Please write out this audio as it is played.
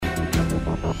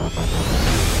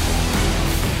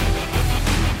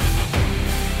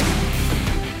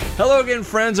Hello again,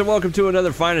 friends, and welcome to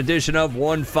another fine edition of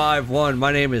 151.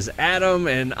 My name is Adam,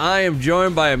 and I am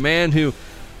joined by a man who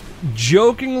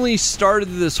jokingly started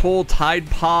this whole Tide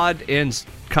Pod and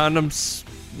condom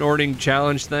snorting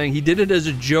challenge thing. He did it as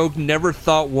a joke, never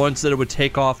thought once that it would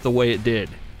take off the way it did.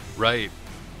 Right.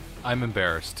 I'm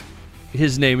embarrassed.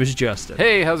 His name is Justin.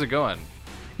 Hey, how's it going?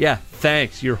 Yeah,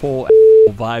 thanks. Your whole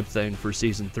vibe thing for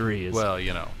Season 3 is... Well,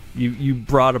 you know. You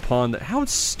brought upon that. How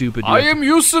stupid I am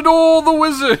Usador the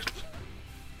Wizard!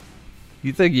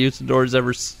 You think Usador's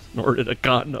ever snorted a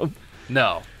condom?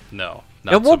 No. Not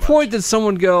At what so point much. did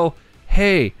someone go,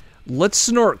 hey, let's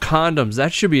snort condoms?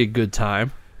 That should be a good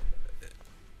time.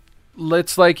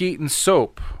 It's like eating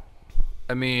soap.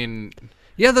 I mean...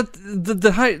 Yeah,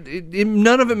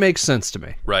 none of it makes sense to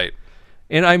me. Right.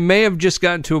 And I may have just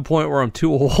gotten to a point where I'm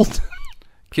too old.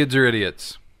 Kids are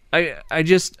idiots. I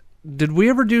just... Did we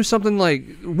ever do something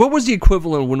like... What was the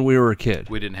equivalent when we were a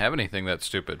kid? We didn't have anything that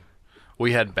stupid.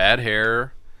 We had bad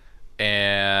hair,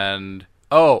 and...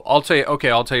 Oh, I'll tell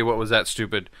you what was that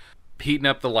stupid. Heating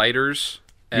up the lighters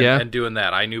and doing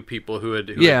that. I knew people who had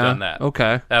done that.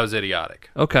 Okay. That was idiotic.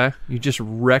 Okay. You just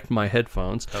wrecked my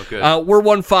headphones. Oh, good. We're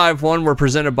 151. We're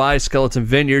presented by Skeleton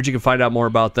Vineyards. You can find out more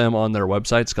about them on their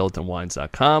website,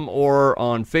 skeletonwines.com, or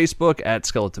on Facebook at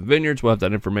Skeleton Vineyards. We'll have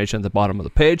that information at the bottom of the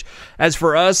page. As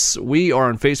for us, we are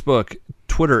on Facebook,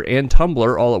 Twitter, and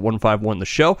Tumblr, all at 151 The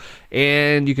Show.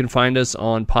 And you can find us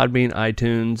on Podbean,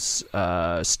 iTunes,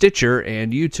 Stitcher,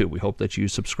 and YouTube. We hope that you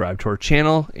subscribe to our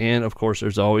channel. And, of course,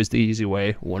 there's always the easy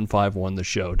way,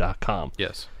 151theshow.com.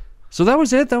 Yes. So that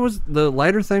was it? That was the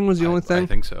lighter thing was the only thing? I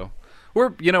think so. We're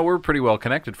pretty well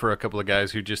connected for a couple of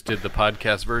guys who just did the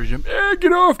podcast version.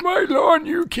 Get off my lawn,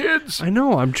 you kids! I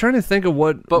know. I'm trying to think of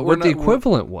what the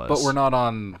equivalent was. But we're not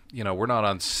on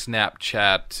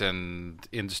Snapchat and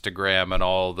Instagram and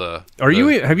all the.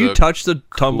 Have you touched the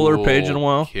Tumblr cool page in a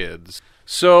while? Kids.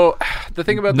 So the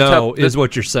thing about is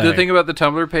what you're saying. The thing about the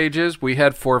Tumblr page is we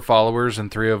had 4 followers and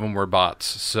 3 of them were bots.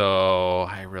 So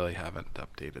I really haven't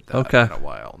updated that in a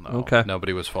while. No. Okay.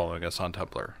 Nobody was following us on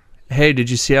Tumblr. Hey, did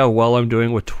you see how well I'm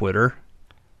doing with Twitter?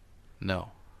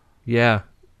 No. Yeah.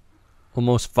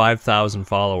 Almost 5,000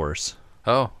 followers.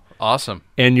 Oh, awesome.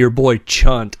 And your boy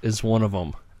Chunt is one of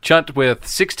them. Chunt with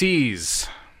 6 T's.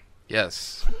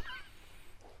 Yes.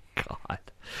 God.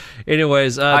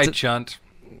 Anyways. Hi, Chunt.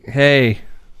 Hey.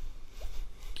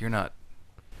 You're not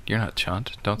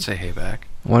Chunt. Don't say hey back.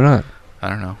 Why not? I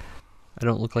don't know. I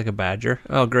don't look like a badger.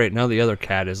 Oh, great. Now the other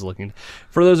cat is looking.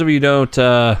 For those of you who don't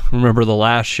remember the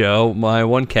last show, my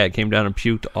one cat came down and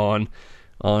puked on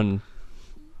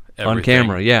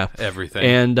camera. Yeah. Everything.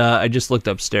 And I just looked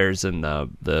upstairs, and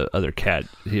the other cat,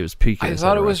 he was peeking. I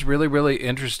thought it was really, really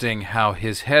interesting how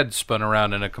his head spun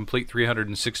around in a complete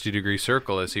 360-degree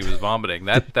circle as he was vomiting.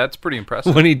 That's pretty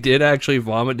impressive. When he did actually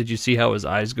vomit, did you see how his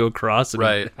eyes go across and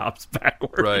he hops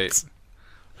backwards?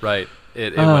 Right.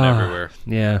 It went everywhere.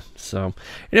 Yeah. So,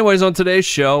 anyways, on today's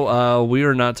show, we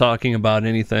are not talking about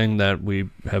anything that we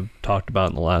have talked about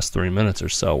in the last 3 minutes or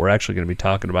so. We're actually going to be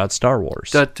talking about Star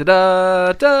Wars. Da,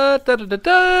 da, da, da, da, da,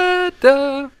 da,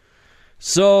 da.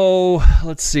 So,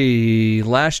 let's see.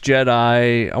 Last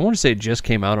Jedi, I want to say it just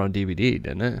came out on DVD,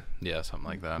 didn't it? Yeah, something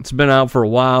like that. It's been out for a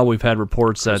while. We've had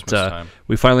reports that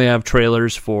we finally have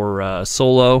trailers for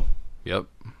Solo. Yep.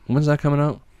 When's that coming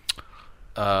out?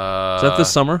 Is that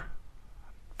this summer?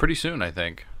 Pretty soon, I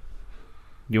think.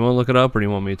 You want to look it up, or do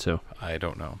you want me to? I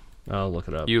don't know. I'll look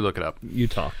it up. You look it up. You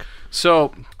talk.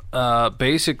 So,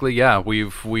 basically, yeah, we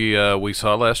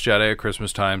saw Last Jedi at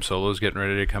Christmas time. Solo's getting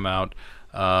ready to come out.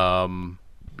 Star Wars.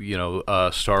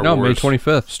 No, May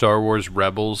 25th. Star Wars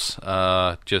Rebels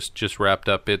just wrapped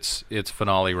up its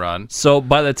finale run. So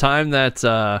by the time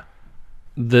that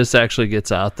this actually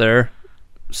gets out there,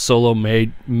 Solo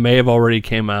may have already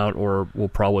came out, or will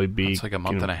probably be. It's like a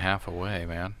month and a half away,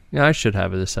 man. Yeah, I should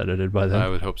have this edited by then. I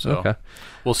would hope so. Okay.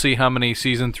 We'll see how many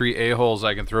Season 3 a-holes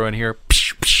I can throw in here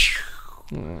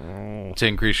to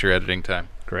increase your editing time.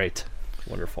 Great.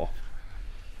 Wonderful.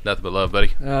 Nothing but love,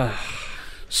 buddy.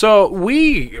 So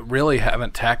we really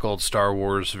haven't tackled Star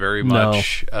Wars very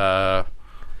much on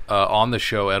the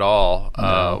show at all.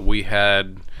 No. We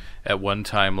had at one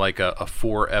time like a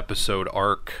 4-episode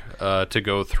arc to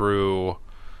go through,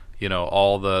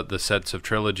 all the sets of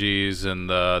trilogies and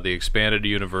the expanded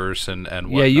universe and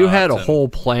whatnot. Yeah, you had a whole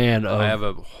plan of... I have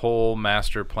a whole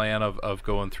master plan of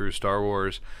going through Star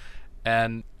Wars,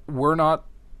 and we're not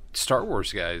Star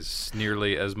Wars guys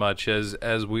nearly as much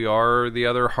as we are the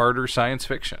other harder science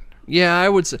fiction. Yeah, I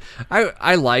would say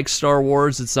I like Star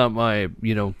Wars. It's not my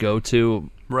go-to.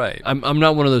 Right. I'm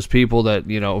not one of those people that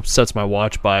sets my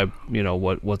watch by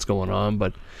what's going on,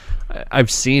 but I've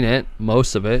seen it,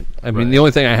 most of it. I mean, the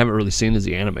only thing I haven't really seen is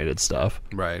the animated stuff.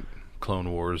 Right.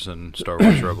 Clone Wars and Star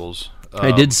Wars Rebels.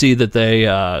 I did see that they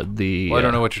I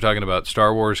don't know what you're talking about.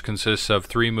 Star Wars consists of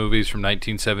 3 movies from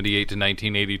 1978 to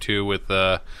 1982 with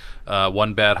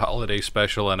one bad holiday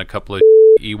special and a couple of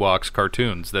Ewoks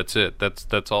cartoons. That's it.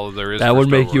 That's all there is. That would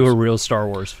make you a real Star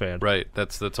Wars fan, right?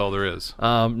 That's all there is.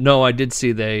 No, I did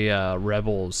see they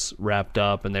Rebels wrapped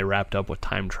up, and they wrapped up with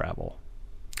time travel.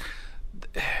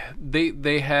 They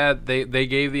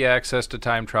gave the access to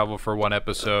time travel for one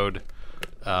episode.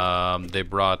 They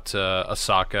brought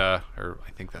Ahsoka, or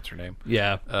I think that's her name.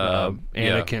 Yeah,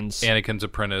 Anakin's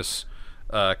apprentice,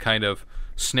 kind of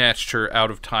snatched her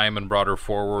out of time and brought her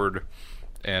forward,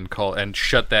 and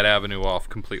shut that avenue off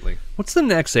completely. What's the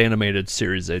next animated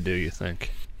series they do, you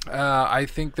think? I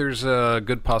think there's a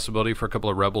good possibility for a couple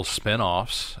of Rebels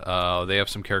spin-offs. They have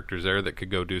some characters there that could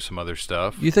go do some other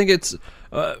stuff. You think it's...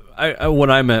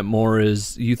 what I meant more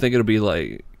is, you think it'll be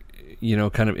like,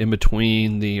 kind of in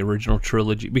between the original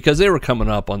trilogy? Because they were coming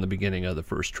up on the beginning of the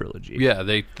first trilogy. Yeah,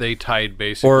 they tied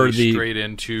basically straight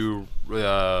into,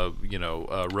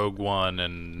 Rogue One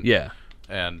and... Yeah.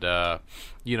 And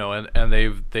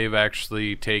and they've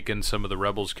actually taken some of the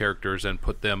Rebels characters and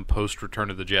put them post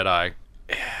Return of the Jedi.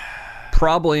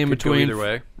 Probably in Could between go either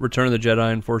way. Return of the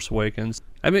Jedi and Force Awakens.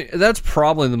 I mean, that's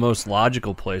probably the most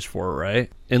logical place for it,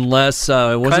 right? Unless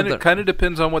it wasn't kind of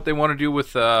depends on what they want to do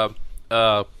with Rian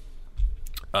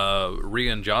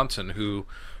Johnson, who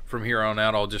from here on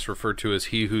out I'll just refer to as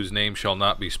he whose name shall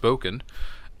not be spoken.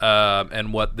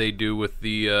 And what they do with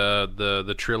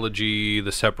the trilogy,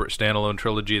 the separate standalone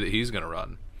trilogy that he's going to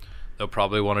run. They'll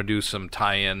probably want to do some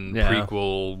tie-in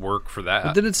prequel work for that.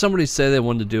 But didn't somebody say they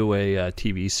wanted to do a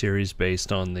TV series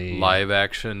based on the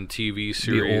live-action TV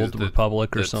series, the Old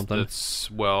Republic or something?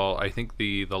 I think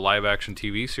the live-action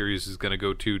TV series is going to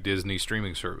go to Disney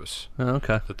streaming service. Oh,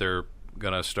 okay. That they're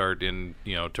going to start in,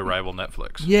 to rival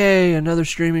Netflix. Yay, another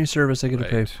streaming service I get to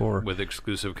pay for. With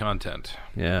exclusive content.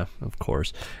 Yeah, of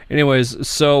course. Anyways,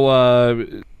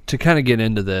 so to kind of get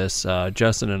into this,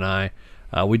 Justin and I,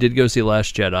 we did go see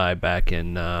Last Jedi back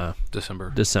in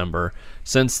December.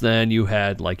 Since then, you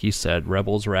had, like you said,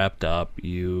 Rebels wrapped up.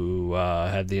 You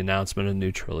had the announcement of the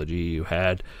new trilogy. You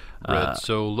had Red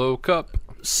Solo Cup.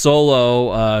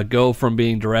 Solo go from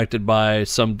being directed by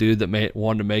some dude that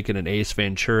wanted to make it an Ace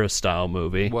Ventura style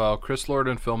movie. Well, Chris Lord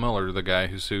and Phil Miller, the guy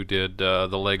who did the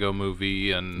Lego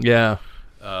Movie, and yeah,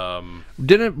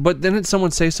 didn't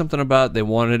someone say something about they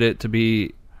wanted it to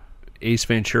be Ace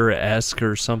Ventura-esque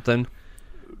or something?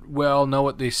 Well, no.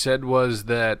 What they said was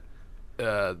that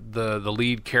the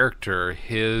lead character,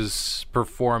 his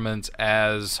performance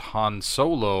as Han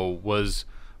Solo was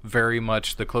very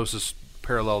much the closest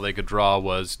parallel they could draw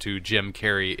was to Jim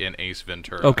Carrey in Ace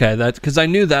Ventura. Okay, that's because I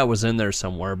knew that was in there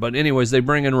somewhere. But anyways, they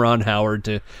bring in Ron Howard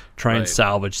to try and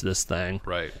salvage this thing.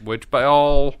 Right, which by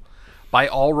all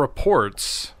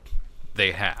reports,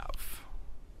 they have.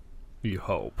 You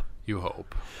hope.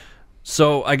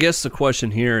 So I guess the question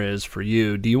here is for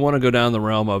you, do you want to go down the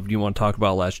realm of, do you want to talk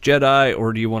about Last Jedi,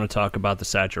 or do you want to talk about the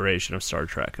saturation of Star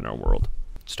Trek in our world?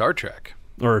 Star Trek.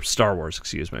 Or Star Wars,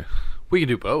 excuse me. We can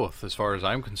do both, as far as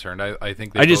I'm concerned. I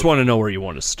think I just want to know where you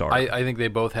want to start. I think they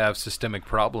both have systemic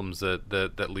problems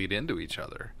that lead into each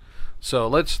other. So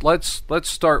let's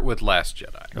start with Last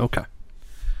Jedi. Okay.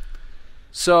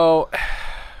 So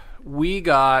we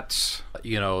got,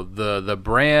 the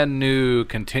brand new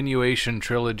continuation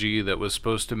trilogy that was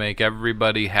supposed to make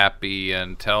everybody happy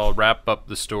and wrap up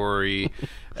the story,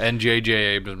 and J.J.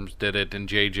 Abrams did it, and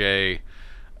J.J.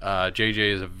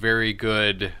 is a very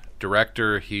good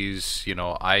director. He's,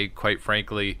 I quite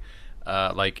frankly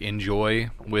enjoy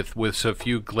with a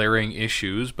few glaring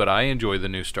issues, but I enjoy the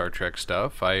new Star Trek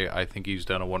stuff. I think he's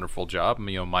done a wonderful job.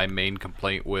 My main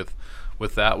complaint with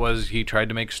that was he tried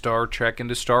to make Star Trek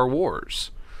into Star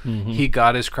Wars. Mm-hmm. He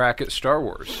got his crack at Star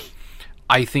Wars.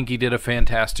 I think he did a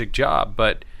fantastic job,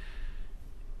 but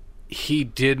he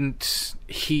didn't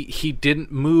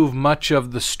move much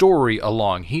of the story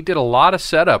along. He did a lot of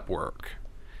setup work.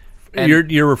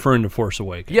 And you're referring to Force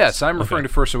Awakens. Yes, I'm referring to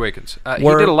Force Awakens. He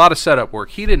did a lot of setup work.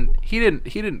 He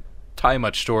didn't tie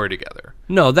much story together.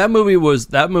 No, that movie was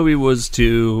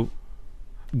to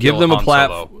give them a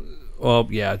platform. Well,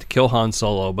 yeah, to kill Han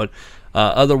Solo, but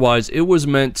otherwise it was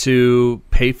meant to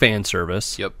pay fan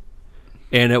service. Yep.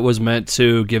 And it was meant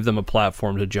to give them a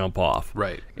platform to jump off.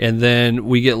 Right. And then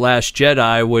we get Last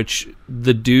Jedi, which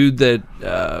the dude that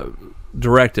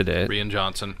directed it. Rian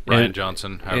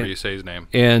Johnson, however you say his name.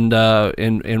 And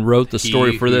wrote the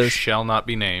story for this. He shall not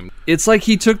be named. It's like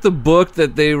he took the book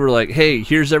that they were like, hey,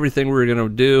 here's everything we're going to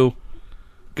do.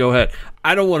 Go ahead.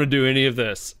 I don't want to do any of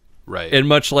this. Right. And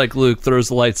much like Luke, throws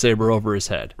the lightsaber over his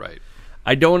head. Right.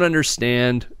 I don't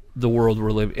understand the world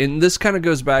we're living in. And this kind of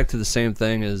goes back to the same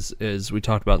thing as we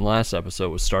talked about in the last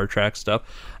episode with Star Trek stuff.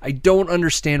 I don't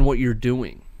understand what you're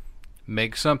doing.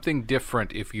 Make something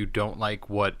different if you don't like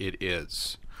what it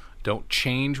is. Don't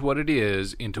change what it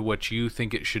is into what you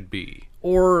think it should be.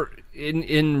 Or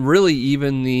in really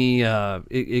even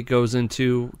it goes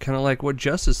into kind of like what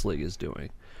Justice League is doing.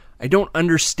 I don't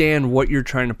understand what you're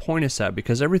trying to point us at,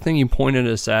 because everything you pointed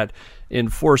us at in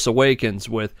Force Awakens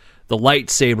with the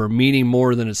lightsaber meaning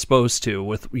more than it's supposed to,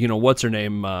 with, what's her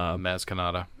name? Maz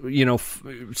Kanata.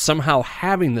 Somehow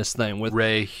having this thing with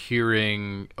Rey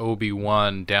hearing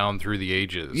Obi-Wan down through the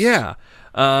ages. Yeah.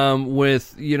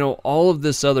 With, all of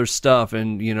this other stuff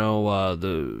and,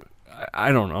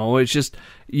 I don't know. It's just,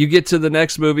 you get to the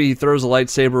next movie, he throws a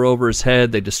lightsaber over his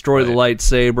head, they destroy the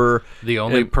lightsaber. The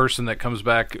only person that comes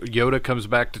back, Yoda comes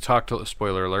back to talk to,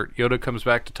 spoiler alert, Yoda comes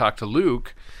back to talk to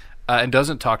Luke, and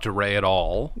doesn't talk to Rey at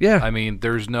all. Yeah. I mean,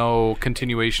 there's no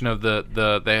continuation of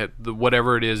the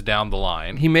whatever it is down the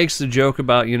line. He makes the joke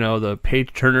about, the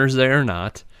page turners there or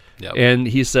not. Yep. And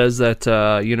he says that,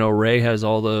 Rey has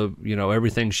all the,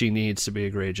 everything she needs to be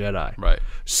a great Jedi. Right.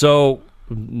 So...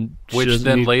 Which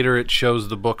then later it shows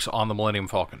the books on the Millennium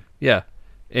Falcon. Yeah.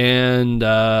 And,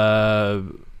 so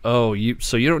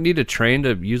you don't need to train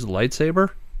to use a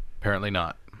lightsaber? Apparently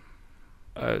not.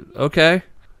 Okay.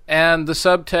 And the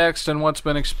subtext and what's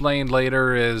been explained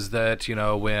later is that,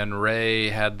 when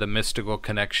Rey had the mystical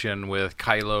connection with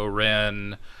Kylo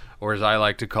Ren, or as I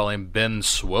like to call him, Ben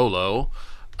Swolo,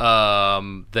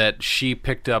 that she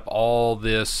picked up all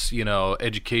this,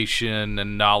 education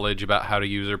and knowledge about how to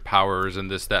use her powers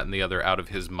and this, that, and the other out of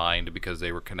his mind because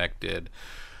they were connected.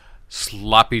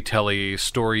 Sloppy telly,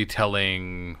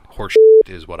 storytelling, horse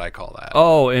is what I call that.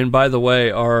 Oh, and by the way,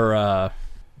 our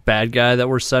bad guy that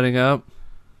we're setting up,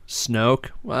 Snoke,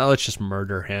 well, let's just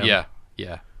murder him. Yeah.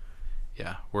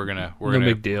 We're gonna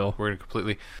big deal. We're gonna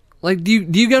completely. Like, do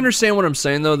you understand what I'm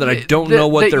saying, though? That I don't know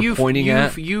what they're pointing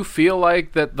at? You feel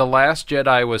like that The Last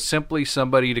Jedi was simply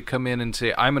somebody to come in and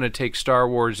say, I'm going to take Star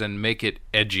Wars and make it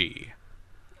edgy.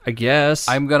 I guess.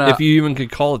 If you even could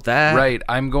call it that. Right.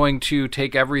 I'm going to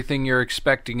take everything you're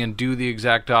expecting and do the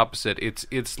exact opposite.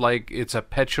 It's like it's a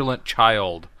petulant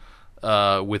child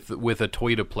with a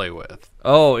toy to play with.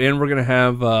 Oh, and we're going to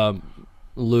have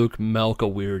Luke milk a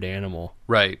weird animal.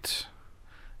 Right.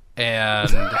 And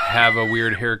have a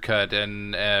weird haircut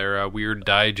or a weird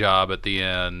dye job at the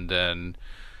end, and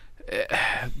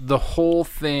the whole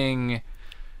thing.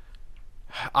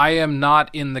 I am not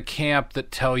in the camp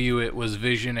that tell you it was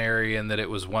visionary and that it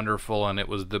was wonderful and it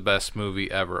was the best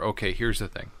movie ever. Okay, here's the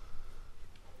thing.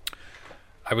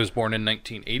 I was born in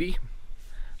 1980.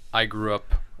 I grew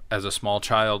up as a small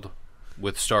child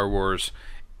with Star Wars.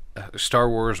 Star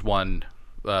Wars 1.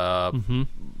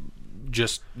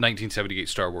 Just 1978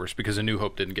 Star Wars, because A New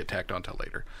Hope didn't get tacked on till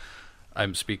later.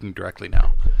 I'm speaking directly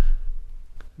now.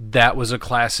 That was a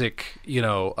classic,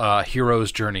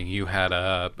 hero's journey. You had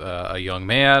a young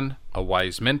man, a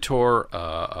wise mentor,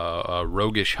 a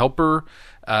roguish helper,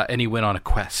 and he went on a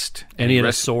quest. And he had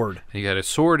a sword. And he had a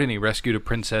sword, and he rescued a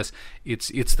princess.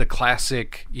 It's the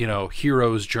classic,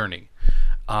 hero's journey.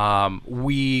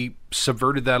 We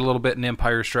subverted that a little bit in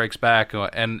Empire Strikes Back,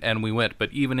 and we went.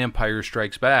 But even Empire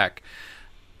Strikes Back,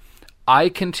 I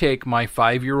can take my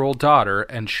 5-year-old daughter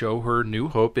and show her New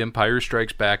Hope, Empire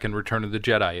Strikes Back, and Return of the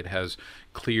Jedi. It has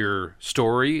clear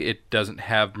story. It doesn't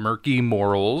have murky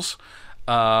morals.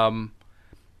 And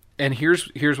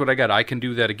here's what I got. I can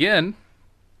do that again.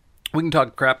 We can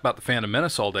talk crap about the Phantom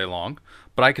Menace all day long,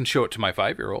 but I can show it to my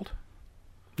 5-year-old.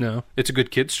 No, it's a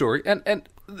good kid story, and.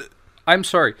 I'm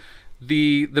sorry,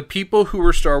 the people who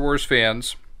were Star Wars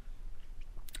fans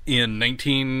in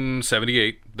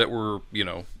 1978 that were,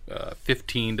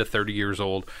 15 to 30 years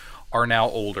old are now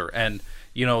older. And,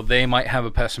 they might have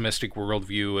a pessimistic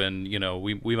worldview and,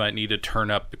 we might need to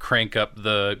crank up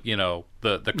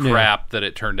the crap that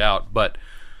it turned out. But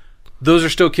those are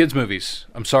still kids' movies.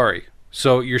 I'm sorry.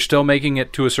 So you're still making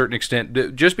it to a certain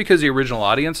extent. Just because the original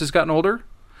audience has gotten older,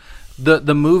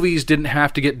 the movies didn't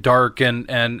have to get dark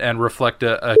and reflect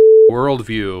a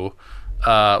worldview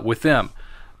with them.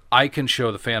 I can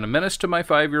show The Phantom Menace to my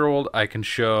 5-year-old. I can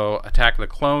show Attack of the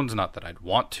Clones, not that I'd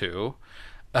want to.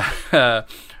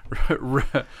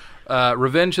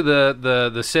 Revenge of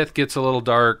the Sith gets a little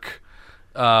dark.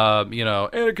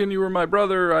 Anakin, you were my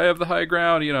brother. I have the high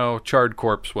ground. Charred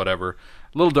corpse, whatever.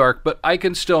 little dark, but I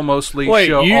can still mostly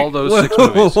show all those 6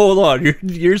 movies. movies. Hold on,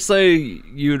 you're saying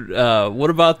what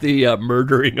about the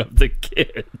murdering of the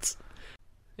kids?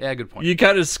 Yeah, good point. You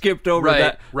kind of skipped over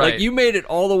that. Right. Like, you made it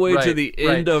all the way to the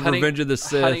end of Honey, Revenge of the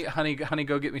Sith. Honey,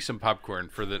 go get me some popcorn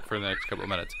for the next couple of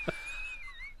minutes.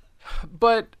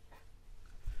 But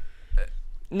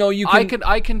no, you can.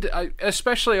 I can,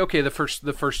 especially the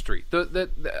first 3.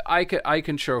 I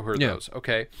can show her those.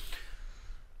 Okay.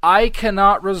 I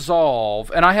cannot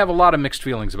resolve, and I have a lot of mixed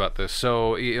feelings about this.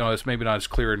 So it's maybe not as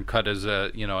clear and cut as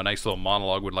a nice little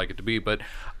monologue would like it to be, but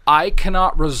I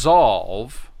cannot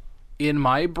resolve in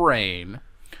my brain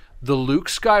the Luke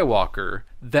Skywalker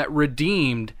that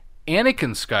redeemed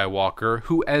Anakin Skywalker,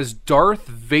 who as Darth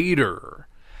Vader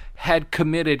had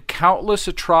committed countless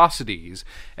atrocities,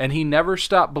 and he never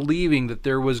stopped believing that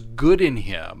there was good in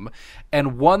him,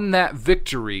 and won that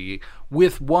victory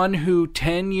with one who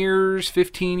 10 years,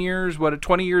 15 years,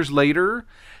 20 years later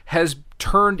has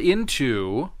turned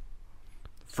into,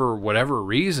 for whatever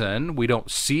reason, we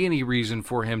don't see any reason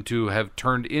for him to have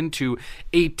turned into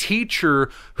a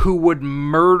teacher who would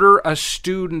murder a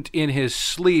student in his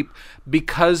sleep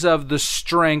because of the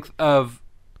strength of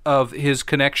his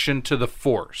connection to the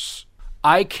Force.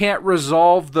 I can't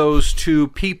resolve those two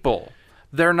people.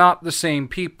 They're not the same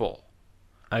people.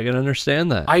 I can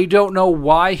understand that. I don't know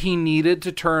why he needed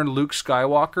to turn Luke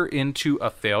Skywalker into a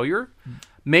failure.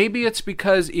 Maybe it's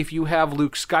because if you have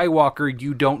Luke Skywalker,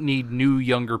 you don't need new,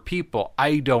 younger people.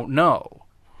 I don't know.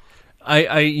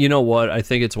 You know what? I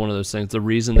think it's one of those things. The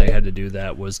reason they had to do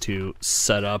that was to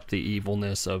set up the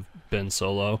evilness of Ben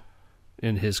Solo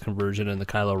in his conversion in the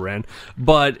Kylo Ren.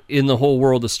 But in the whole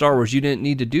world of Star Wars, you didn't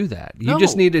need to do that. You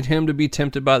just needed him to be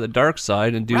tempted by the dark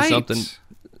side and do something,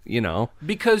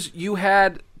 Because you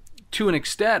had, to an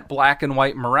extent, black and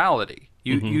white morality.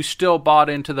 You still bought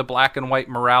into the black and white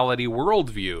morality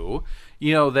worldview,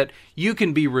 that you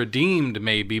can be redeemed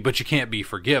maybe, but you can't be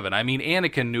forgiven. I mean,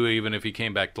 Anakin knew even if he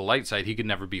came back to light side, he could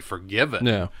never be forgiven.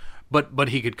 Yeah. But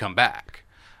he could come back,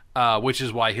 which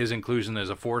is why his inclusion as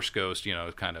a Force ghost,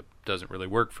 kind of doesn't really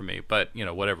work for me. But,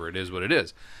 whatever, it is what it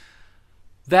is.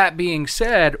 That being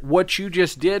said, what you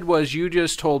just did was you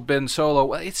just told Ben Solo,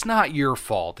 well, it's not your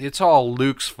fault. It's all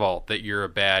Luke's fault that you're a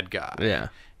bad guy. Yeah.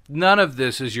 None of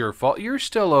this is your fault. You're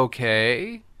still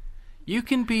okay. You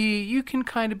can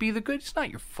kind of be the good. It's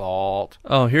not your fault.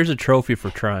 Oh, here's a trophy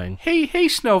for trying. Hey,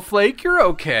 Snowflake, you're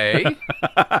okay.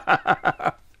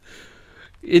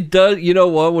 It does. You know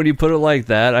what? When you put it like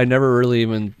that, I never really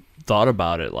even thought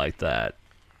about it like that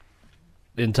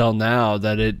until now.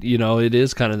 That it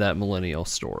is kind of that millennial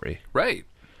story, right?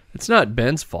 It's not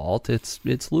Ben's fault. It's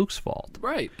Luke's fault.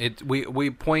 Right. We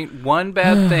point one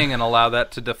bad thing and allow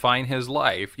that to define his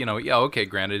life. Okay,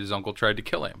 granted, his uncle tried to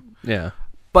kill him. Yeah.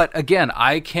 But again,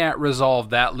 I can't resolve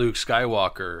that Luke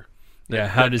Skywalker.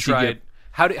 How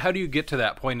do you get to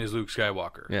that point as Luke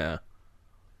Skywalker? Yeah.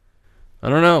 I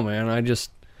don't know, man.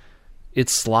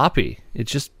 It's sloppy.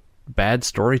 It's just bad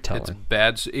storytelling. It's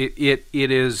bad. It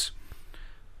is.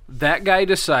 That guy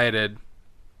decided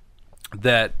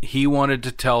that he wanted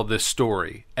to tell this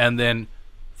story and then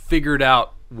figured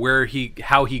out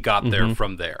how he got there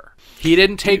from there. He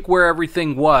didn't take where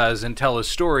everything was and tell his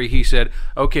story. He said,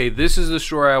 okay, this is the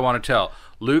story I want to tell.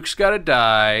 Luke's got to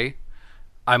die.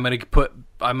 I'm going to put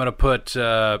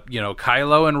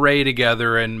Kylo and Rey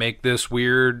together and make this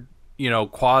weird,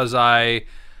 quasi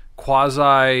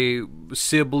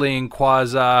sibling,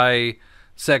 quasi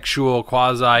sexual,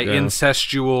 quasi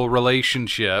incestual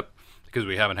relationship, because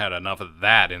we haven't had enough of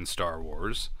that in Star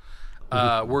Wars.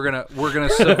 We're gonna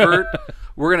subvert.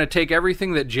 We're gonna take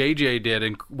everything that JJ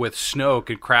did with Snoke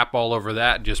and crap all over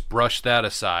that and just brush that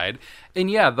aside. And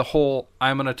the whole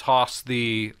I'm gonna toss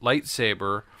the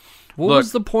lightsaber. What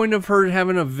was the point of her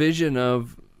having a vision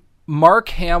of? Mark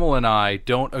Hamill and I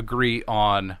don't agree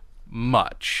on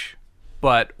much,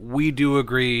 but we do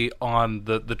agree on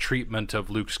the treatment of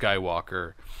Luke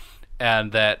Skywalker,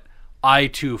 and that I,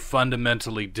 too,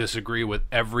 fundamentally disagree with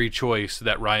every choice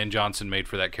that Rian Johnson made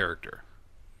for that character.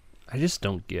 I just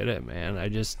don't get it, man. I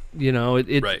just,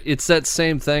 it's that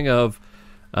same thing of,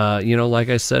 like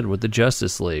I said, with the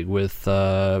Justice League, with,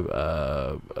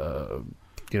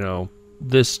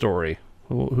 this story.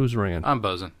 Who's ringing? I'm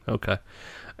buzzing. Okay.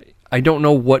 I don't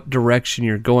know what direction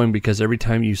you're going, because every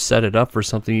time you set it up for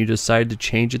something, you decide to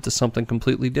change it to something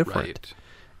completely different. Right.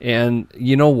 And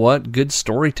you know what? Good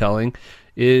storytelling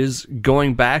is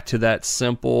going back to that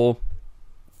simple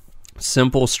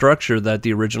structure that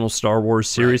the original Star Wars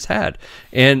series had.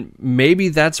 And maybe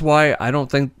that's why I don't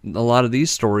think a lot of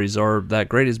these stories are that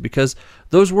great, is because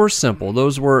those were simple.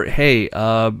 Those were, hey,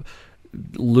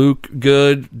 Luke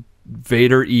good,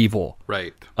 Vader evil.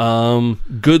 Right.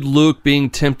 Good Luke being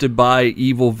tempted by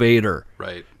evil Vader.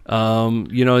 Right.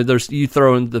 You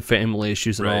throw in the family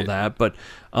issues and all Right. that, but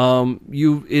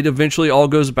it eventually all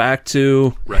goes back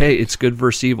to, hey, it's good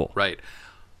versus evil. Right.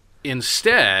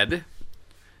 Instead,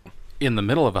 in the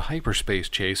middle of a hyperspace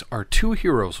chase, our two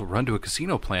heroes will run to a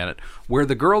casino planet where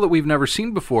the girl that we've never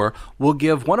seen before will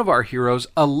give one of our heroes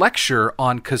a lecture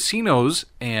on casinos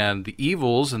and the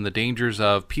evils and the dangers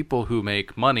of people who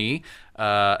make money,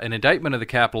 an indictment of the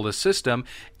capitalist system,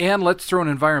 and let's throw in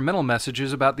environmental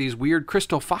messages about these weird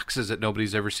crystal foxes that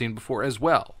nobody's ever seen before as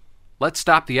well. Let's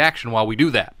stop the action while we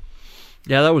do that.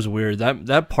 Yeah, that was weird.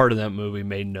 That part of that movie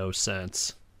made no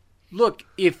sense. Look,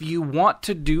 if you want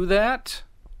to do that,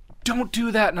 don't do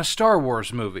that in a Star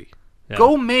Wars movie. Yeah.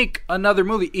 Go make another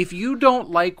movie. If you don't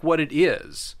like what it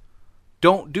is,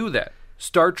 don't do that.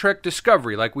 Star Trek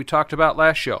Discovery, like we talked about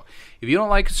last show. If you don't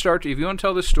like Star Trek, if you want to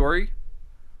tell this story,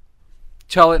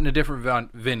 tell it in a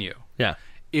different venue. Yeah.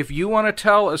 If you want to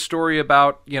tell a story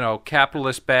about,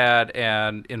 capitalist bad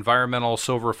and environmental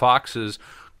silver foxes,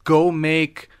 go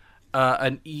make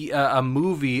a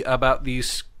movie about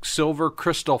these silver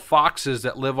crystal foxes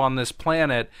that live on this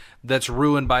planet that's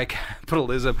ruined by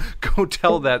capitalism. Go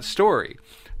tell that story.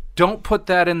 Don't put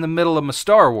that in the middle of a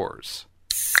Star Wars.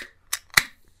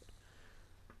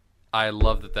 I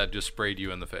love that just sprayed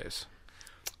you in the face.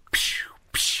 That's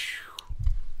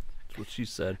what she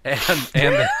said. And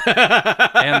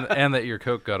that your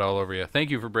Coke got all over you. Thank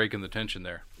you for breaking the tension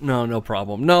there. No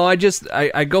problem. No, I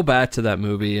go back to that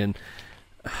movie and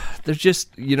there's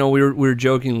just, we were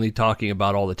jokingly talking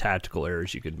about all the tactical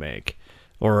errors you could make,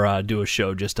 or do a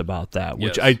show just about that,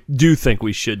 which Yes. I do think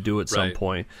we should do at some Right.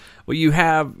 point. But you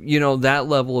have, that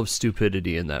level of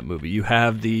stupidity in that movie. You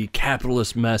have the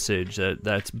capitalist message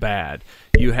that's bad.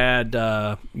 You had,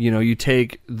 you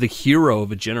take the hero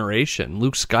of a generation,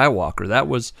 Luke Skywalker. That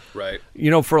was, Right.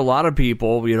 for a lot of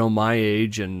people, my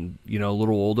age and, a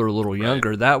little older, a little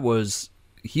younger,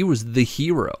 he was the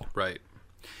hero. Right.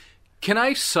 Can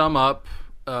I sum up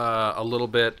a little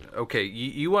bit? Okay,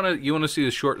 you want to see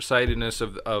the short-sightedness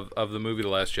of the movie The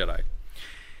Last Jedi.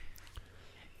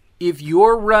 If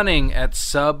you're running at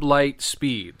sub-light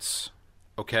speeds,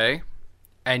 okay,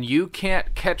 and you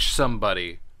can't catch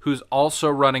somebody who's also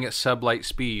running at sub-light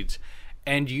speeds,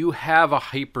 and you have a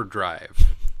hyperdrive,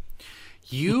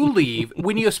 you leave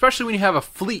especially when you have a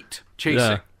fleet chasing,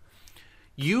 Yeah.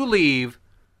 you leave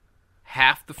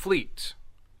half the fleet.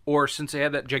 Or since they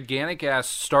had that gigantic-ass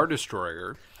Star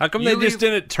Destroyer... How come they just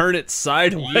didn't turn it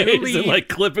sideways and,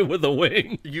 clip it with a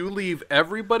wing? You leave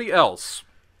everybody else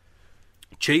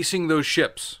chasing those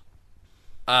ships,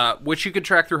 which you could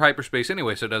track through hyperspace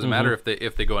anyway, so it doesn't matter if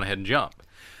they go ahead and jump.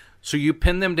 So you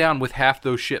pin them down with half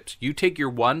those ships. You take your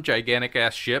one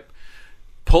gigantic-ass ship,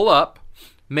 pull up,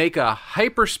 make a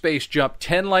hyperspace jump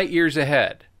 10 light years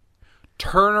ahead,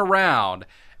 turn around,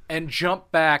 and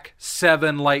jump back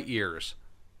 7 light years.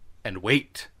 And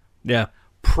wait. Yeah.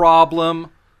 Problem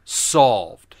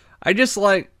solved. I just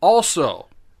Also,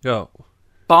 go.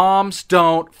 Bombs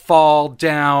don't fall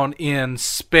down in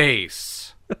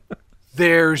space.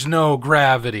 There's no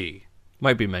gravity.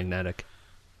 Might be magnetic.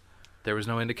 There was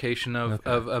no indication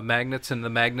of magnets, and the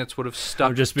magnets would have stuck.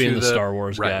 I'm just being the Star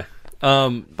Wars right.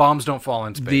 guy. Bombs don't fall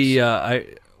in space.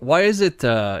 Why is it?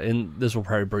 And this will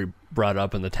probably be brought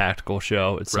up in the tactical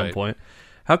show at some Right. point.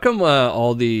 How come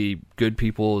all the good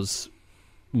people's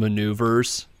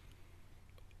maneuvers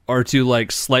are to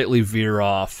slightly veer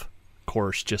off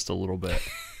course just a little bit?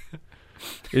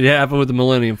 It happened with the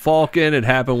Millennium Falcon. It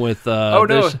happened with oh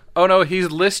no, he's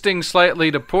listing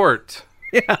slightly to port.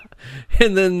 yeah,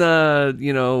 and then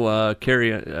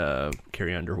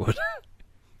Carrie Underwood,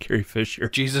 Carrie Fisher.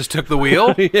 Jesus took the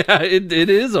wheel. Yeah, it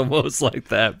is almost like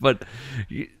that. But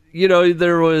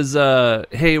there was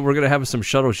hey, we're gonna have some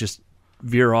shuttles just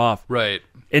veer off, Right.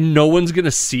 and no one's gonna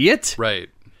see it. Right.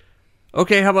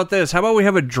 Okay, how about this? How about we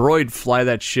have a droid fly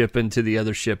that ship into the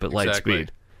other ship at light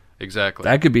speed? Exactly.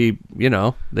 That could be,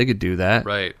 they could do that.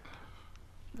 Right.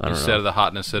 I don't Instead know. of the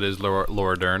hotness that is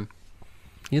Laura Dern.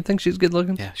 You think she's good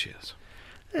looking? Yeah, she is.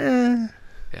 Yeah.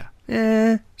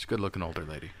 She's a good-looking older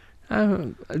lady.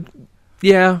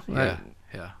 Yeah. Yeah.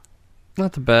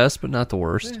 Not the best, but not the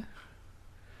worst.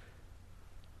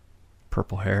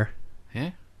 Purple hair,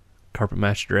 Yeah. carpet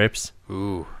matched drapes.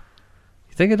 Ooh.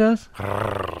 You think it does?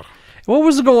 What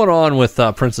was going on with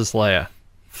Princess Leia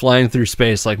flying through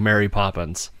space like Mary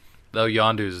Poppins? Though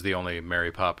Yondu is the only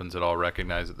Mary Poppins at all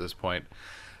recognized at this point.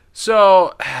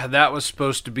 So that was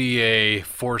supposed to be a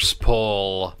force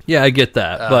pull. Yeah, I get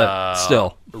that, but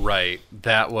still. Right.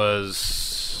 That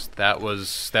was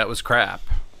crap.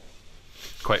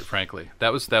 quite frankly.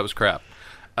 That was crap.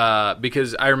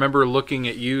 Because I remember looking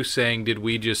at you saying, "Did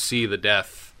we just see the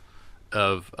death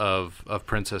of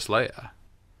Princess Leia?"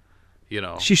 You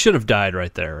know, she should have died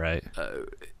right there, right?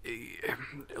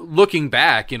 Looking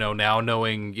back, now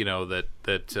knowing,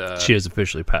 that she has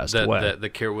officially passed away.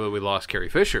 We lost Carrie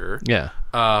Fisher. Yeah.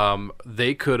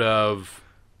 They could have,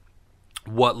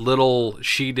 what little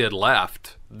she did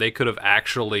left, they could have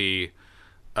actually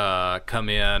come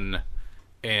in,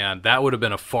 and that would have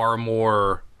been a far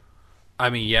more. I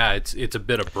mean, yeah, it's a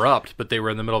bit abrupt, but they were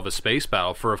in the middle of a space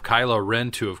battle. For if Kylo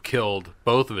Ren to have killed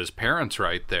both of his parents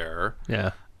right there.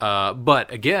 Yeah.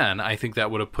 But again, I think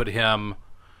that would have put him.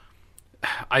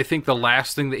 I think the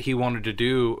last thing that he wanted to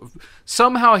do,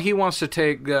 somehow he wants to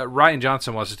take, Rian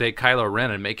Johnson wants to take Kylo Ren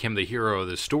and make him the hero of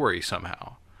the story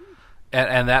somehow.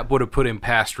 And that would have put him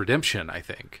past redemption, I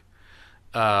think.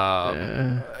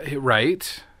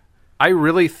 Right? I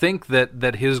really think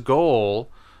that his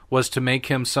goal was to make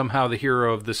him somehow the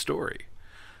hero of the story.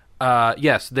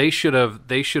 Yes, they should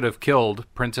have killed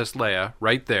Princess Leia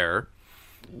right there.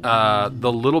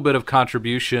 The little bit of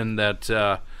contribution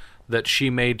that she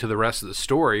made to the rest of the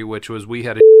story, which was we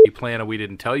had a plan and we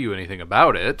didn't tell you anything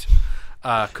about it,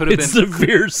 could have been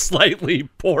severe slightly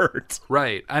port.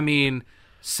 Right. I mean,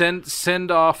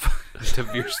 send off to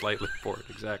veer slightly port.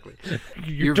 Exactly.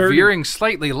 You're veering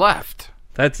slightly left.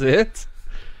 That's it.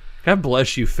 God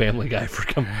bless you, Family Guy, for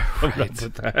coming up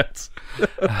with that.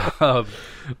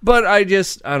 But I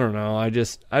don't know. I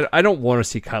don't want to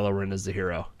see Kylo Ren as the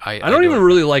hero. I don't even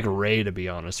really like Rey, to be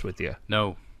honest with you.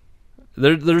 No.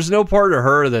 There's no part of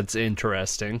her that's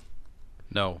interesting.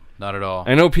 No, not at all.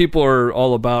 I know people are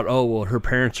all about, her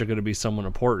parents are going to be someone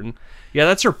important. Yeah,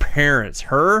 that's her parents.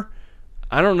 Her,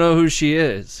 I don't know who she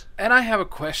is. And I have a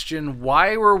question.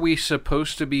 Why were we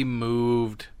supposed to be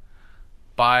moved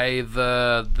by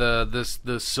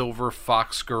the silver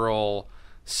fox girl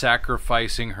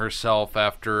sacrificing herself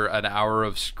after an hour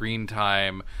of screen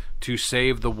time to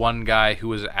save the one guy who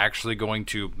was actually going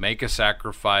to make a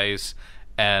sacrifice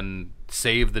and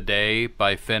save the day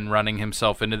by Finn running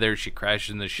himself into there? She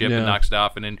crashes in the ship and knocks it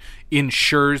off and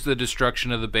ensures the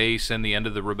destruction of the base and the end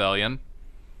of the rebellion.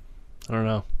 I don't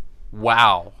know.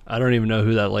 Wow. I don't even know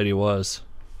who that lady was.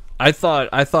 I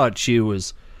thought she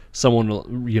was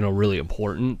someone, really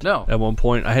important. No. At one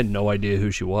point, I had no idea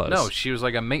who she was. No, she was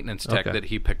like a maintenance tech that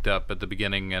he picked up at the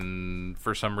beginning and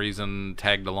for some reason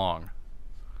tagged along.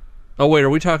 Oh wait, are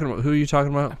we talking about who are you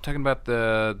talking about? I'm talking about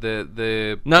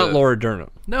the not Laura Dern.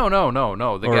 No.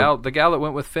 The gal that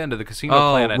went with Finn to the casino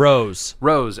planet.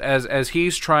 Rose. As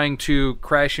he's trying to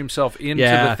crash himself into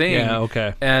the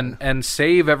thing and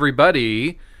save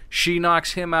everybody, she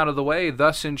knocks him out of the way,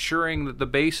 thus ensuring that the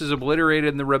base is obliterated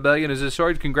and the rebellion is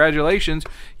destroyed. Congratulations,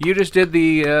 you just did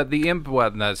the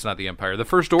well, no, it's not the Empire, the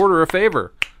First Order a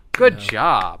favor. Good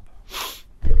job.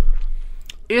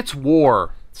 It's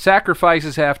war.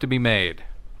 Sacrifices have to be made.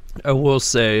 I will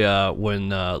say when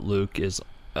Luke is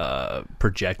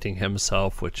projecting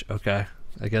himself, which,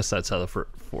 I guess that's how the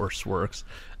Force works.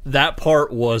 That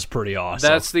part was pretty awesome.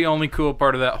 That's the only cool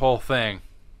part of that whole thing.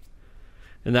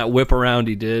 And that whip around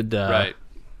he did right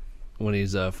when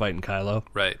he's fighting Kylo.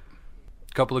 Right.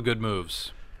 Couple of good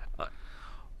moves.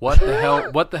 What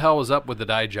the hell was up with the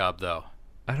dye job, though?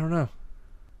 I don't know.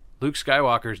 Luke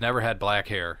Skywalker's never had black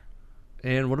hair.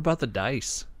 And what about the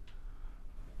dice?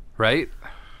 Right?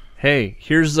 Hey,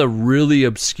 here's a really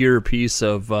obscure piece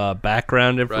of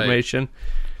background information.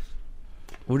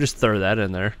 Right. We'll just throw that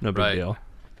in there. No big deal.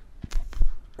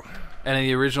 And in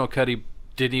the original cut, he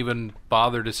didn't even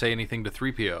bother to say anything to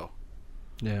 3PO.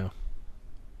 Yeah.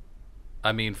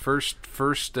 I mean, first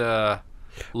Leia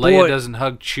doesn't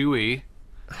hug Chewie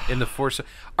in the Force.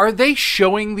 Are they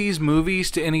showing these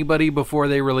movies to anybody before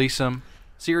they release them?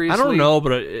 Seriously? I don't know,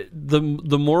 but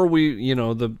the more we,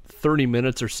 the 30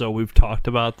 minutes or so we've talked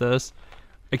about this,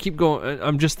 I keep going.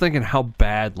 I'm just thinking how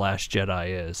bad Last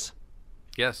Jedi is.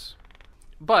 Yes.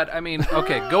 But, I mean,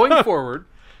 okay, going forward.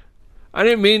 I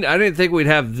didn't think we'd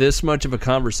have this much of a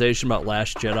conversation about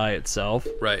Last Jedi itself.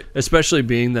 Right. Especially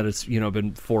being that it's,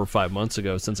 been 4 or 5 months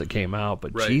ago since it came out.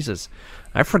 But Jesus,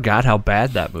 I forgot how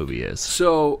bad that movie is.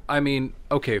 So, I mean,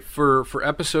 okay, for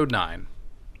episode 9,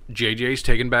 JJ's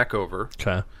taken back over.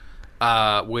 Okay.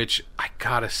 Which I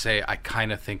gotta say, I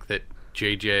kind of think that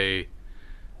JJ,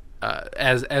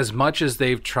 as much as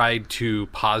they've tried to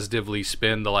positively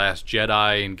spin The Last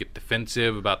Jedi and get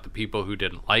defensive about the people who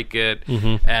didn't like it,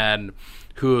 and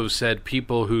who have said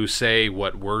people who say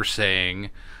what we're saying,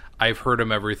 I've heard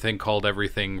them called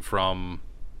everything from,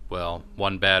 well,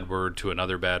 one bad word to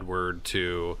another bad word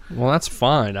to... Well, that's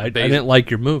fine. I didn't like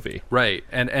your movie. Right.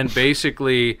 And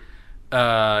basically...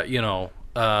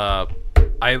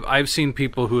 I've seen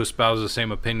people who espouse the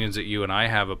same opinions that you and I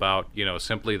have about,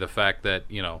 simply the fact that,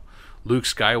 Luke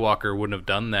Skywalker wouldn't have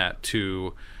done that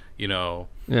to,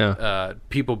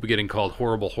 people getting called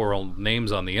horrible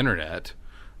names on the internet,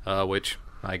 which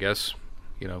I guess,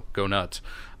 go nuts.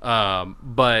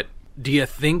 But do you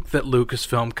think that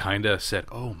Lucasfilm kind of said,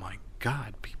 oh my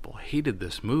God, people hated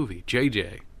this movie.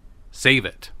 JJ, save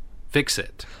it. Fix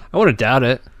it. I want to doubt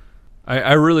it.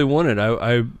 I really want it.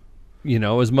 I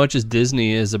as much as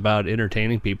Disney is about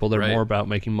entertaining people, they're more about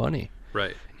making money.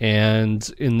 Right. And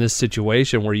in this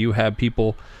situation where you have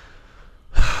people,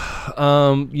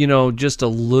 just a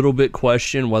little bit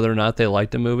question whether or not they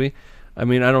liked the movie, I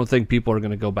mean, I don't think people are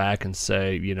going to go back and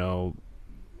say,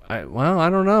 I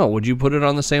don't know. Would you put it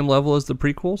on the same level as the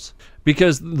prequels?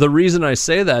 Because the reason I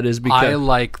say that is because I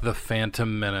like The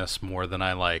Phantom Menace more than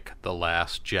I like The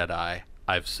Last Jedi.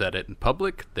 I've said it in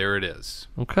public. There it is.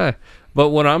 Okay. But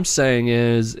what I'm saying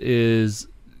is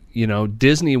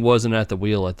Disney wasn't at the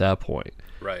wheel at that point.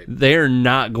 Right. They're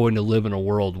not going to live in a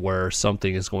world where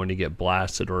something is going to get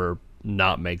blasted or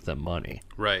not make them money.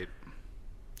 Right.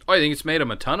 Oh, I think it's made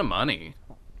them a ton of money.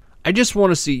 I just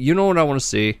want to see, what I want to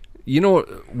see?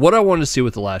 What I wanted to see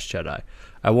with The Last Jedi?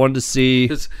 I wanted to see...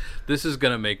 This is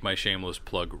going to make my shameless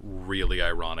plug really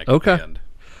ironic okay. at the end.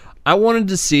 I wanted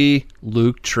to see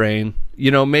Luke train,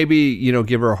 maybe,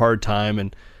 give her a hard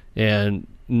time and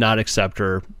not accept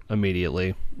her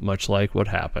immediately, much like what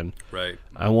happened. Right.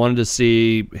 I wanted to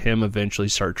see him eventually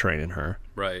start training her.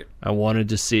 Right. I wanted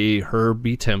to see her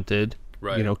be tempted,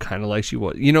 right. Kind of like she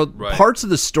was. Right. Parts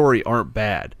of the story aren't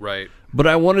bad. Right. But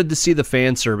I wanted to see the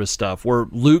fan service stuff where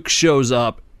Luke shows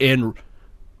up and,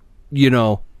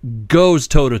 goes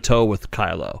toe-to-toe with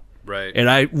Kylo. Right.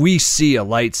 And we see a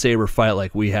lightsaber fight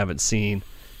like we haven't seen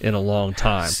in a long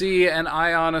time. See, and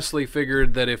I honestly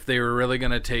figured that if they were really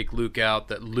going to take Luke out,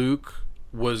 that Luke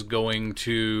was going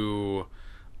to,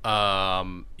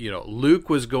 Luke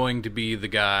was going to be the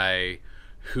guy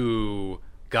who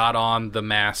got on the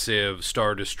massive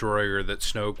Star Destroyer that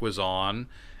Snoke was on,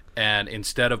 and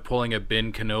instead of pulling a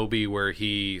Ben Kenobi where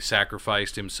he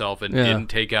sacrificed himself and didn't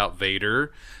take out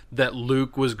Vader, that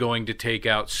Luke was going to take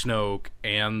out Snoke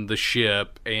and the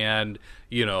ship and,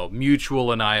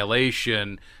 mutual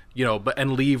annihilation,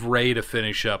 and leave Rey to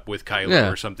finish up with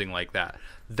Kylo or something like that.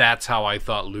 That's how I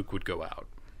thought Luke would go out.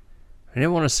 I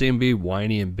didn't want to see him be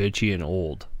whiny and bitchy and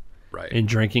old. Right. And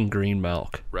drinking green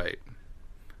milk. Right.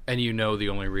 And the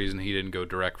only reason he didn't go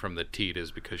direct from the teat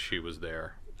is because she was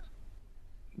there.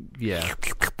 Yeah.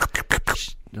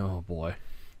 Oh boy.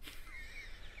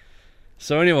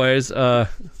 So anyways,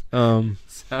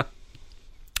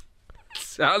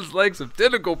 sounds like some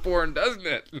tentacle porn, doesn't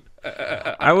it?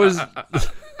 I was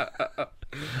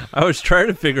trying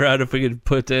to figure out if we could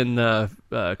put in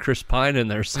Chris Pine in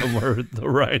there somewhere with the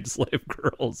Ryan Slave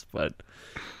Girls, but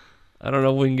I don't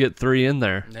know if we can get 3 in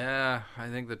there. Yeah, I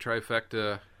think the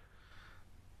trifecta,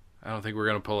 I don't think we're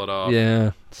going to pull it off.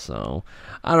 Yeah, so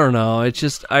I don't know. It's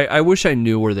just I wish I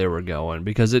knew where they were going,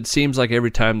 because it seems like every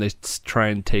time they try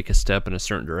and take a step in a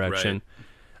certain direction.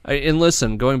 Right. And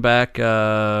listen, going back,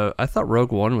 I thought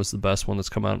Rogue One was the best one that's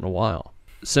come out in a while,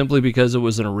 simply because it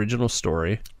was an original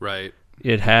story. Right.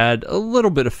 It had a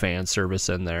little bit of fan service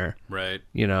in there. Right.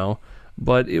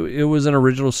 But it was an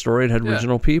original story. It had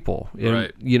original people.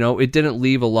 Right. It didn't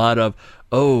leave a lot of,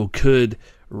 could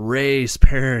Rey's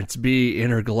parents be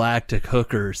intergalactic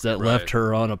hookers that left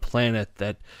her on a planet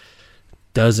that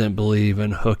doesn't believe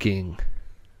in hooking,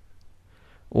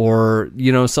 or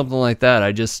something like that.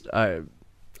 I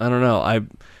don't know.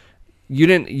 You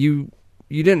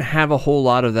didn't have a whole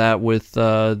lot of that with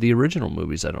the original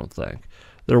movies. I don't think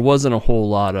there wasn't a whole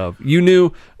lot of. You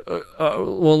knew.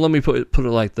 Well, let me put it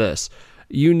like this.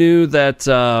 You knew that.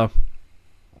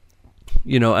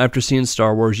 After seeing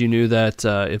Star Wars, you knew that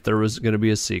if there was going to be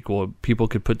a sequel, people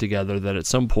could put together that at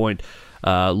some point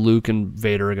Luke and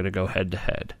Vader are going to go head to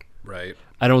head. Right.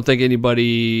 I don't think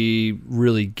anybody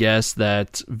really guessed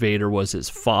that Vader was his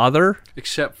father.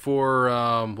 Except for,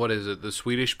 the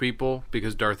Swedish people,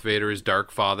 because Darth Vader is Dark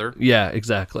Father. Yeah,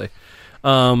 exactly.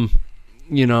 But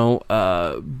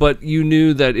you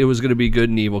knew that it was going to be good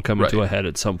and evil coming to a head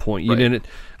at some point. You didn't.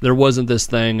 There wasn't this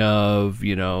thing of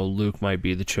Luke might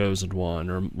be the chosen one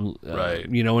or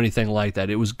anything like that.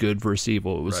 It was good versus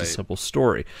evil. It was a simple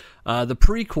story. The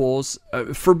prequels,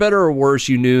 for better or worse,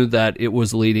 you knew that it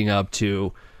was leading up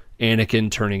to Anakin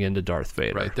turning into Darth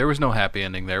Vader. Right. There was no happy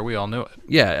ending there. We all knew it.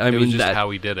 Yeah, it was just how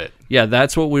he did it. Yeah,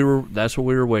 that's what we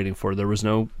were waiting for. There was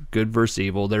no good versus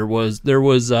evil. There was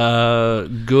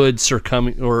good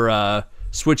succumbing or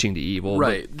switching to evil.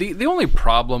 Right. The only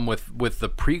problem with the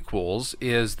prequels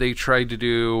is they tried to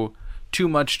do too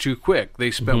much too quick.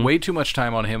 They spent way too much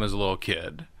time on him as a little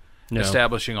kid.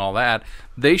 Establishing all that.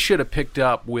 They should have picked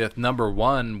up with number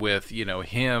one with,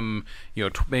 him,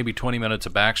 maybe 20 minutes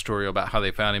of backstory about how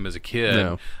they found him as a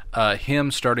kid.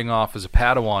 Him starting off as a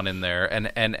Padawan in there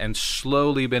and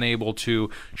slowly been able to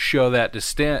show that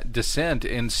descent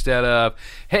instead of,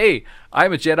 hey,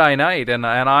 I'm a Jedi Knight and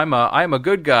I'm a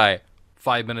good guy.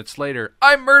 5 minutes later,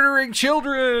 I'm murdering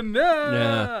children. Ah!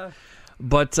 Yeah.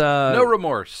 But no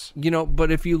remorse.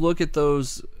 But if you look at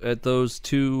those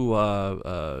two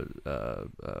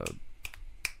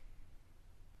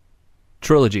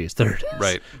trilogies, there it is.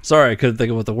 Right. Sorry, I couldn't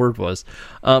think of what the word was.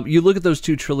 You look at those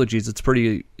two trilogies, it's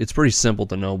pretty simple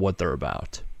to know what they're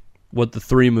about. What the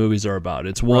three movies are about.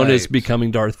 It's one is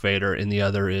becoming Darth Vader, and the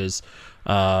other is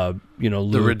Luke.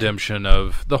 The redemption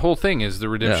of the whole thing is the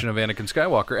redemption of Anakin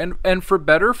Skywalker, and for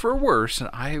better for worse,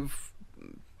 and I've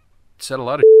said a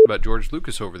lot of about George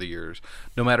Lucas over the years.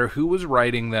 No matter who was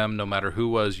writing them, no matter who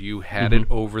was, you had it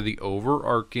over the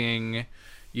overarching,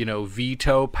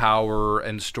 veto power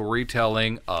and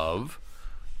storytelling of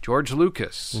George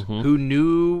Lucas, who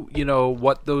knew,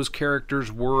 what those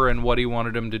characters were and what he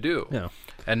wanted them to do. Yeah.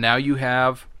 And now you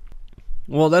have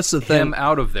that's the thing. Him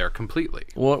out of there completely.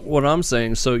 What I'm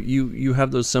saying, so you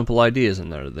have those simple ideas in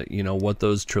there that what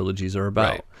those trilogies are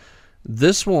about. Right.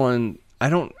 This one,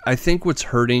 I think what's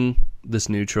hurting this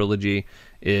new trilogy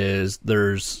is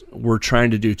we're trying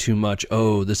to do too much.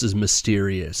 Oh, this is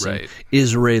mysterious. Right.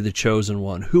 Is Rey the chosen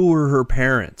one? Who were her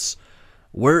parents?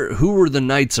 Who were the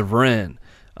Knights of Ren?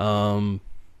 They go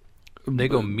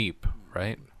meep,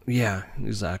 right? Yeah,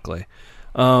 exactly.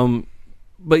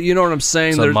 But you know what I'm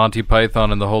saying? It's a Monty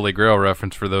Python and the Holy Grail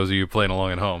reference for those of you playing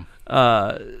along at home.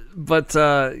 But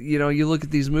you look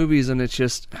at these movies and it's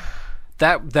just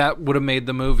that would have made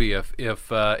the movie if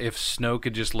Snoke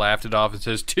had just laughed it off and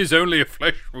says, "'Tis only a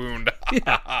flesh wound."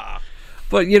 Yeah.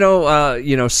 But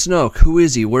Snoke, who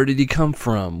is he? Where did he come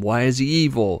from? Why is he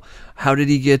evil? How did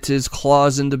he get his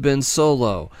claws into Ben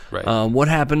Solo? Right. What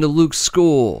happened to Luke's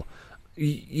school?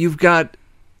 You've got.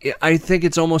 I think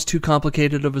it's almost too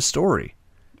complicated of a story.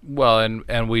 Well,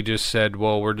 and we just said,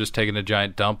 well, we're just taking a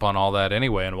giant dump on all that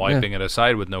anyway and wiping it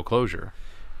aside with no closure.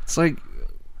 It's like.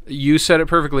 You said it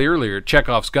perfectly earlier.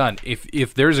 Chekhov's gun.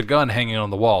 If there's a gun hanging on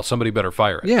the wall, somebody better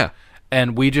fire it. Yeah.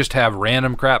 And we just have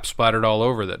random crap splattered all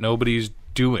over that nobody's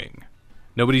doing,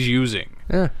 nobody's using.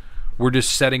 Yeah. We're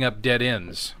just setting up dead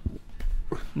ends.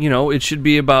 It should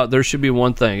be about. There should be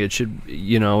one thing. It should.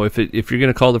 If you're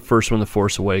going to call the first one The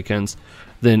Force Awakens,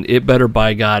 then it better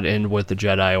by God end with the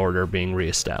Jedi Order being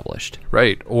reestablished.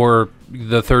 Right. Or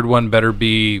the third one better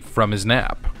be From His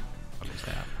Nap.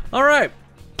 All right.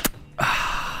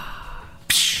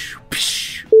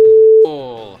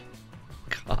 Oh.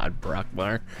 God,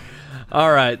 Brockmire.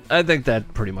 All right. I think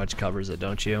that pretty much covers it,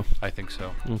 don't you? I think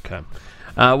so. Okay.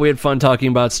 We had fun talking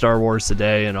about Star Wars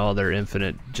today and all their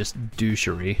infinite just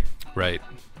douchery. Right.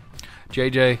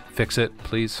 JJ, fix it,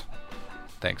 please.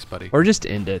 Thanks, buddy. Or just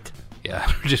end it. Yeah,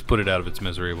 just put it out of its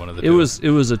misery, one of the two. It was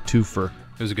a twofer.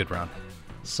 It was a good round.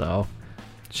 So.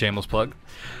 Shameless plug?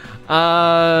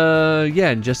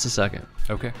 Yeah, in just a second.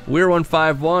 Okay. We're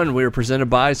 151. We are presented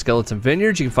by Skeleton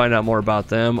Vineyards. You can find out more about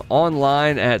them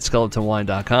online at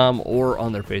skeletonwine.com or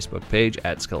on their Facebook page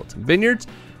at Skeleton Vineyards.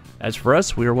 As for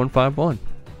us, we are 151.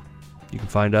 You can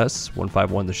find us,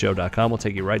 151theshow.com. We'll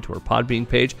take you right to our Podbean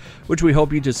page, which we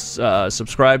hope you just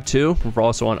subscribe to. We're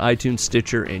also on iTunes,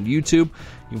 Stitcher, and YouTube.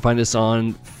 You can find us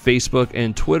on Facebook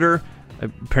and Twitter.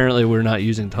 Apparently, we're not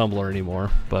using Tumblr anymore,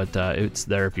 but it's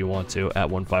there if you want to, at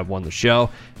 151 The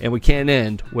Show. And we can't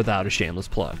end without a shameless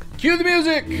plug. Cue the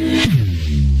music!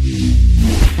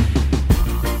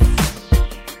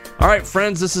 All right,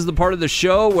 friends, this is the part of the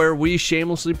show where we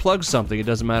shamelessly plug something. It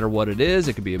doesn't matter what it is.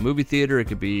 It could be a movie theater. It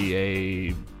could be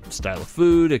a style of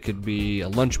food. It could be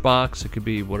a lunchbox. It could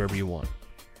be whatever you want.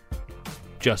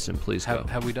 Justin, please go.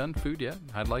 Have we done food yet?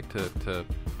 I'd like to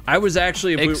I was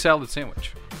actually... Egg salad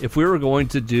sandwich. If we were going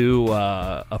to do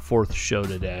a fourth show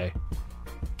today,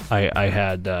 I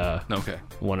had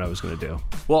one I was going to do.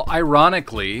 Well,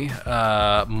 ironically,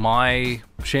 my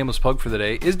shameless plug for the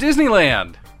day is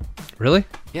Disneyland. Really?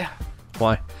 Yeah.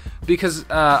 Why? Because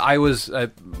I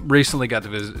recently got to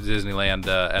visit Disneyland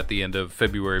at the end of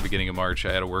February, beginning of March.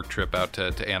 I had a work trip out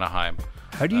to Anaheim.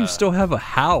 How do you still have a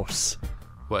house?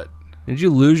 What? Did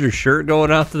you lose your shirt going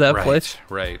out to that place?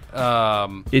 Right.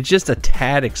 It's just a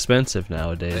tad expensive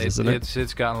nowadays, isn't it?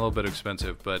 It's gotten a little bit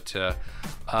expensive, but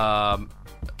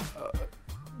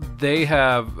they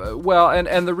have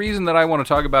and the reason that I want to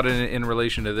talk about it in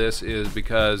relation to this is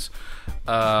because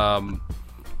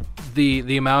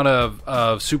the amount of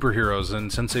superheroes,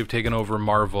 and since they've taken over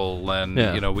Marvel, and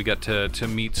we got to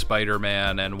meet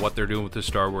Spider-Man and what they're doing with the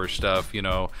Star Wars stuff,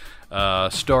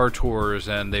 Star Tours,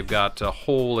 and they've got a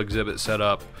whole exhibit set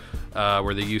up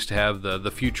where they used to have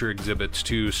the future exhibits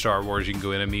to Star Wars. You can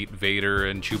go in and meet Vader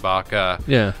and Chewbacca.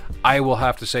 Yeah, I will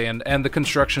have to say, and the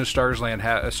construction of Star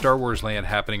Wars Land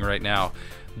happening right now,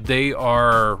 they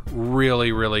are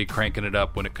really, really cranking it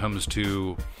up when it comes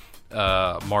to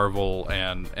Marvel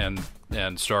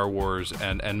and Star Wars,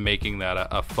 and making that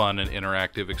a fun and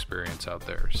interactive experience out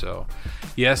there. So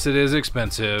yes, it is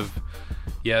expensive.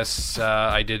 Yes,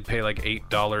 I did pay like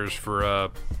 $8 for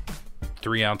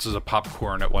 3 ounces of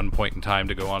popcorn at one point in time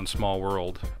to go on Small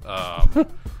World.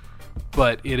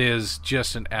 But it is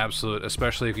just an absolute,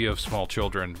 especially if you have small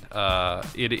children,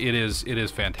 it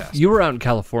is fantastic. You were out in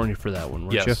California for that one,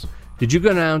 weren't Yes. you? Did you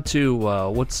go down to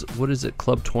what is it,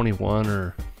 Club 21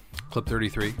 or Club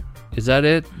 33? is that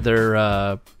it?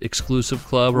 Their exclusive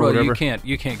club or whatever?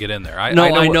 You can't get in there. I know,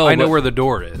 know but where the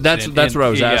door is. That's what I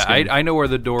was asking. I know where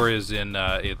the door is in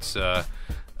the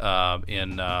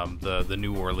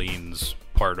New Orleans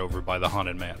part over by the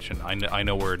Haunted Mansion. I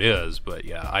know where it is, but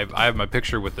yeah, I have my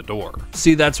picture with the door.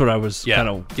 See, that's what I was kind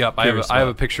of. Yep. I have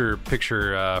a picture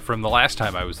from the last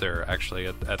time I was there, actually,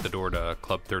 at the door to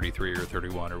Club 33 or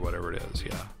 31 or whatever it is.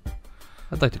 Yeah.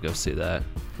 I'd like to go see that.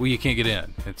 Well, you can't get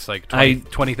in. It's like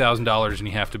 $20,000 and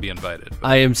you have to be invited. But,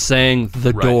 I am saying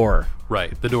the door.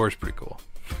 Right. The door's pretty cool.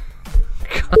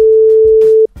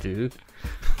 Dude.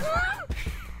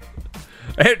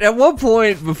 At what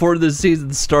point before the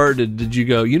season started did you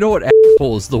go, you know what,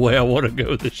 asshole is the way I want to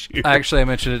go this year? Actually, I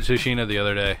mentioned it to Sheena the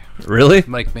other day. Really?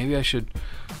 I'm like, maybe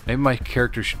my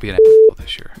character should be an asshole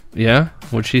this year. Yeah?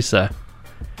 What'd she say?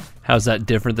 How's that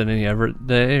different than any other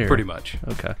day? Or? Pretty much.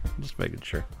 Okay, just making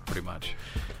sure. Pretty much.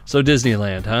 So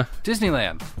Disneyland, huh?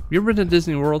 Disneyland. You ever been to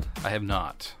Disney World? I have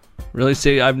not. Really?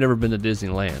 See, I've never been to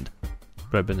Disneyland,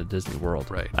 but I've been to Disney World.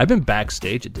 Right. I've been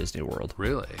backstage at Disney World.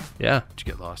 Really? Yeah. Did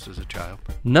you get lost as a child?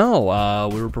 No,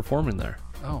 we were performing there.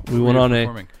 Oh. We went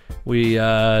on we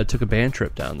took a band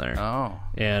trip down there. Oh.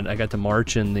 And I got to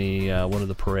march in the one of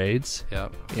the parades.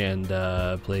 Yep. And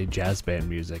play jazz band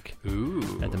music.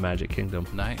 Ooh. At the Magic Kingdom.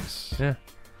 Nice. Yeah.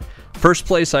 First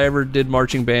place I ever did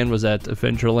marching band was at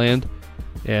Adventureland,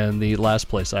 and the last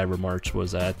place I ever marched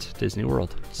was at Disney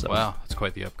World. So wow, that's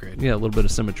quite the upgrade. Yeah, a little bit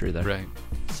of symmetry there. Right.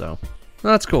 So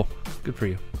that's cool. Good for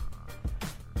you.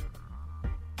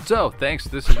 So thanks.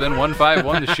 This has been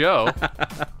 151 the show.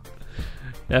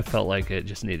 That felt like it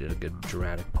just needed a good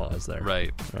dramatic pause there.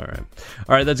 Right. All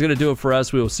right. That's going to do it for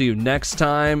us. We will see you next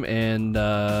time. And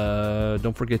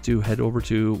don't forget to head over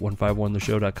to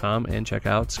 151theshow.com and check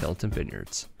out Skeleton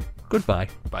Vineyards. Goodbye.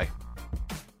 Bye.